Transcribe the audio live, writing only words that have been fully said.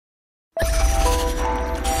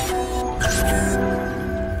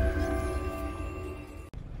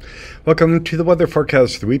Welcome to the weather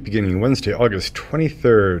forecast for the week beginning Wednesday, August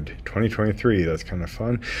 23rd, 2023. That's kind of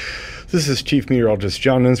fun. This is Chief Meteorologist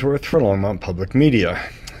John Ensworth for Longmont Public Media.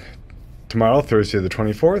 Tomorrow, Thursday the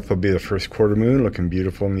 24th, will be the first quarter moon, looking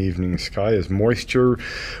beautiful in the evening sky as moisture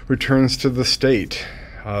returns to the state.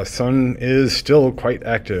 Sun is still quite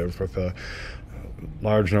active with a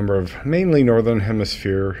large number of mainly northern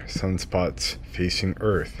hemisphere sunspots facing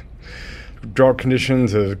Earth. Drought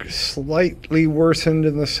conditions have slightly worsened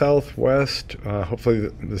in the southwest. Hopefully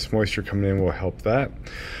this moisture coming in will help that.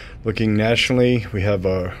 Looking nationally, we have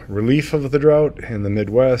a relief of the drought in the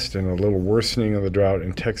Midwest and a little worsening of the drought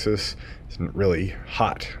in Texas. It's really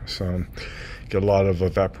hot, so get a lot of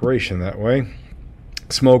evaporation that way.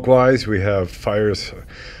 Smoke-wise, we have fires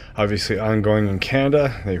obviously ongoing in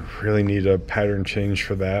Canada. They really need a pattern change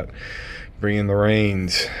for that. Bring in the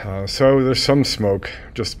rains. So there's some smoke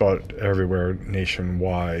just about everywhere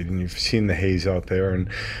nationwide, and you've seen the haze out there, and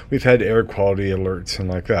we've had air quality alerts and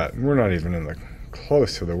like that. We're not even in the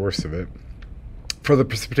close to the worst of it. For the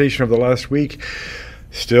precipitation of the last week,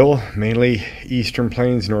 still mainly eastern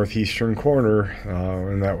plains, northeastern corner,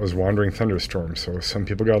 and that was wandering thunderstorms. So some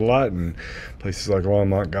people got a lot, and places like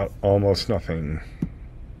Longmont got almost nothing.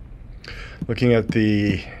 Looking at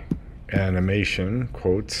the animation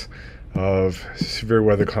quotes of severe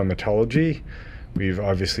weather climatology, we've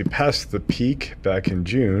obviously passed the peak back in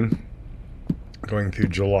June. Going through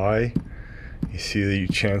July, you see the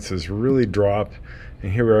chances really drop,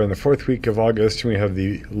 and here we are in the fourth week of August, and we have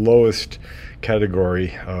the lowest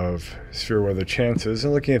category of severe weather chances.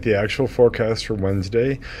 And looking at the actual forecast for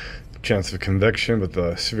Wednesday, chance of convection, but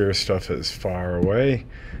the severe stuff is far away.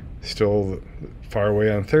 Still far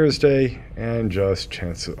away on Thursday, and just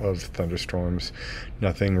chance of thunderstorms.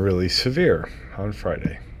 Nothing really severe on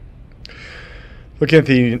Friday. Looking at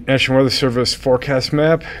the National Weather Service forecast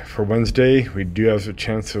map for Wednesday, we do have a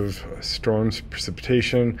chance of storms,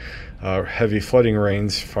 precipitation, heavy flooding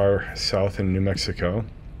rains far south in New Mexico.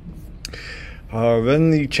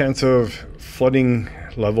 Then the chance of flooding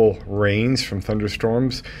level rains from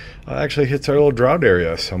thunderstorms actually hits our little drought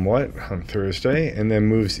area somewhat on Thursday, and then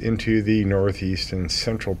moves into the northeast and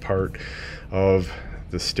central part of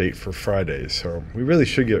the state for Friday. So we really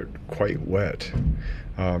should get quite wet.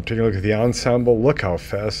 Taking a look at the ensemble, look how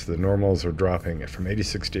fast the normals are dropping from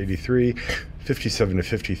 86 to 83, 57 to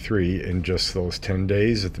 53 in just those 10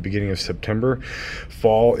 days at the beginning of September.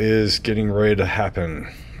 Fall is getting ready to happen.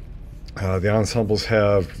 The ensembles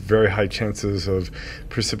have very high chances of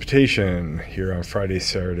precipitation here on Friday,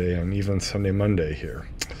 Saturday, and even Sunday, Monday here.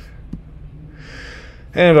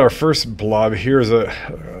 And our first blob here is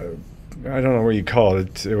I don't know what you call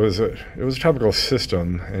it. It was a tropical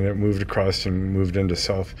system, and it moved across and moved into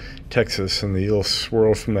South Texas, and the little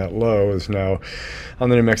swirl from that low is now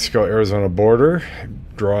on the New Mexico-Arizona border,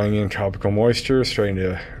 drawing in tropical moisture, starting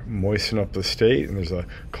to moisten up the state, and there's a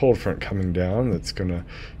cold front coming down that's going to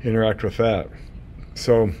interact with that.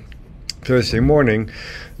 So Thursday morning,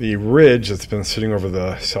 the ridge that's been sitting over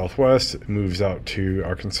the southwest moves out to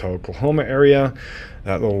Arkansas, Oklahoma area.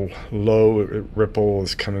 That little low ripple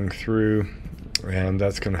is coming through, and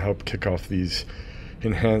that's going to help kick off these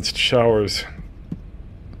enhanced showers.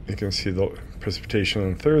 You can see the precipitation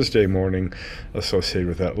on Thursday morning associated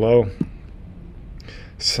with that low.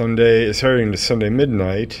 Sunday, Saturday into Sunday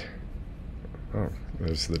midnight. Oh,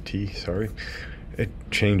 there's the T, sorry. It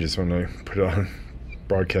changes when I put it on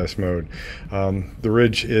broadcast mode. The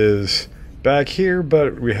ridge is back here,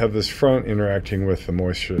 but we have this front interacting with the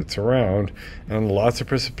moisture that's around, and lots of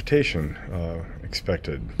precipitation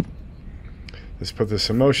expected. Let's put this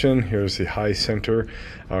in motion. Here's the high center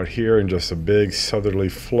out here, and just a big southerly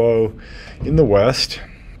flow in the west.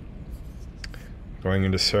 Going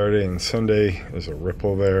into Saturday and Sunday, there's a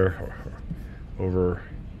ripple there over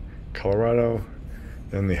Colorado.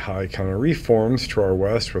 Then the high kind of reforms to our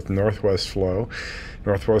west with northwest flow.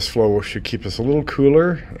 Northwest flow should keep us a little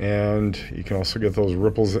cooler, and you can also get those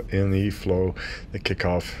ripples in the flow that kick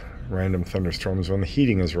off random thunderstorms when the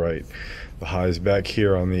heating is right. The high is back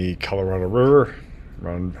here on the Colorado River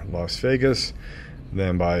around Las Vegas.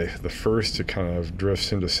 Then by the 1st, it kind of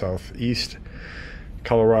drifts into southeast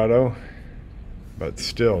Colorado, but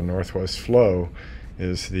still northwest flow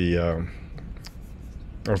is the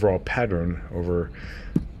overall pattern over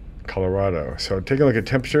Colorado. So taking a look at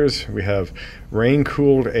temperatures, we have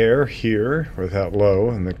rain-cooled air here with that low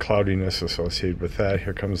and the cloudiness associated with that.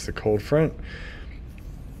 Here comes the cold front,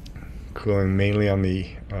 cooling mainly on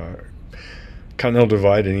the Continental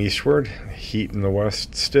Divide and eastward. Heat in the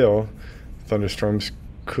west still. Thunderstorms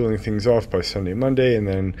cooling things off by Sunday, Monday, and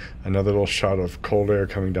then another little shot of cold air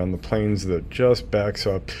coming down the plains that just backs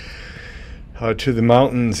up to the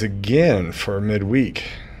mountains again for midweek.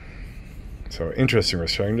 So interesting, we're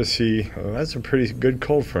starting to see that's a pretty good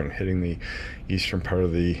cold front hitting the eastern part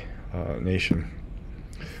of the nation.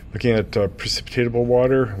 Looking at precipitatable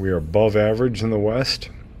water, we are above average in the west,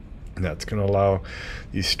 and that's going to allow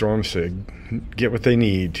these storms to get what they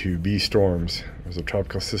need to be storms. There's a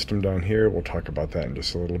tropical system down here. We'll talk about that in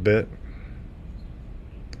just a little bit.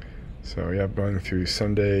 So yeah, going through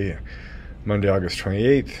Monday, August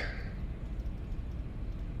 28th.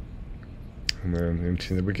 And then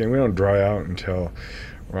into the weekend. We don't dry out until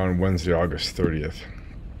around Wednesday, August 30th.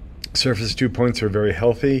 Surface dew points are very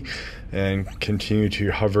healthy and continue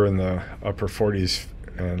to hover in the upper 40s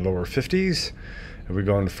and lower 50s. If we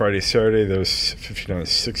go on to Friday, Saturday, there's 59,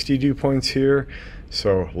 60 dew points here.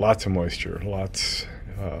 So lots of moisture, lots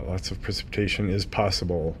of precipitation is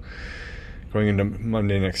possible. Going into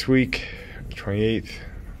Monday next week, the 28th,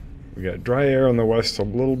 we got dry air on the west a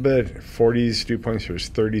little bit, 40s dew points, there's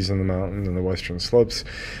 30s in the mountains and the western slopes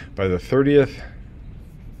by the 30th.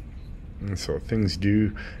 And so things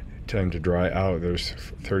do tend to dry out. There's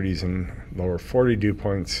 30s and lower 40 dew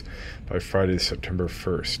points by Friday, September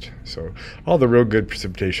 1st. So all the real good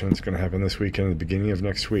precipitation is going to happen this weekend and the beginning of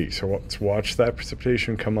next week. So let's watch that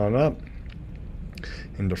precipitation come on up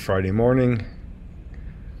into Friday morning.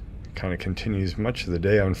 Kind of continues much of the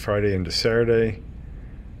day on Friday into Saturday,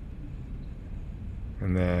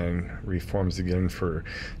 and then reforms again for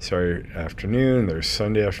Saturday afternoon. There's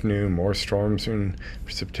Sunday afternoon, more storms and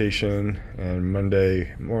precipitation, and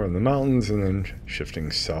Monday more in the mountains, and then shifting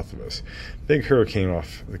south of us. Big hurricane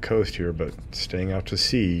off the coast here, but staying out to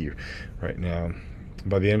sea right now.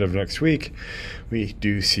 By the end of next week, we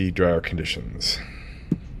do see drier conditions.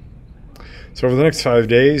 So over the next 5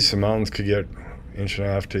 days, the mountains could get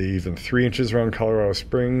 1.5 to even 3 inches around Colorado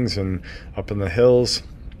Springs and up in the hills.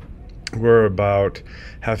 We're about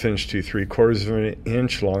 1/2 inch to 3/4 of an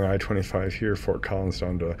inch along I-25 here, Fort Collins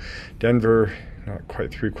down to Denver, not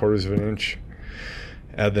quite 3/4 of an inch.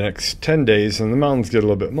 Add the next 10 days and the mountains get a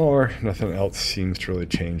little bit more. Nothing else seems to really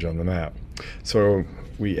change on the map. So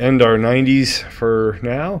we end our 90s for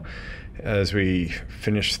now as we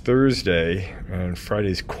finish Thursday, and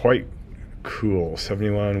Friday's quite cool,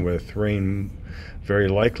 71 with rain very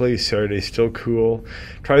likely. Saturday still cool.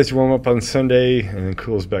 Tries to warm up on Sunday and then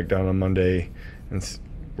cools back down on Monday. And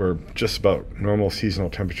we're just about normal seasonal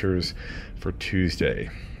temperatures for Tuesday.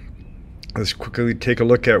 Let's quickly take a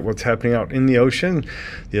look at what's happening out in the ocean.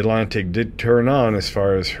 The Atlantic did turn on as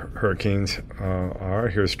far as hurricanes are.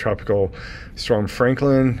 Here's Tropical Storm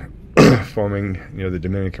Franklin forming near the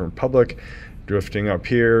Dominican Republic, drifting up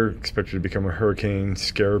here, expected to become a hurricane,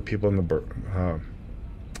 scare people in the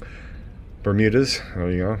Bermudas. There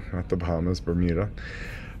you go, not the Bahamas, Bermuda.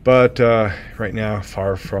 But right now,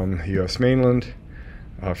 far from the U.S. mainland.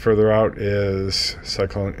 Further out is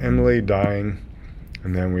Cyclone Emily dying,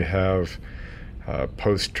 and then we have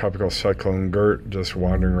post-tropical Cyclone Gert just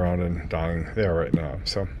wandering around and dying there right now.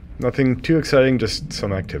 So nothing too exciting, just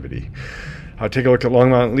some activity. Take a look at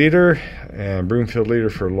Longmont Leader and Broomfield Leader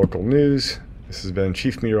for local news. This has been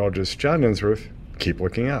Chief Meteorologist John Ensworth. Keep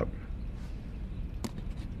looking up.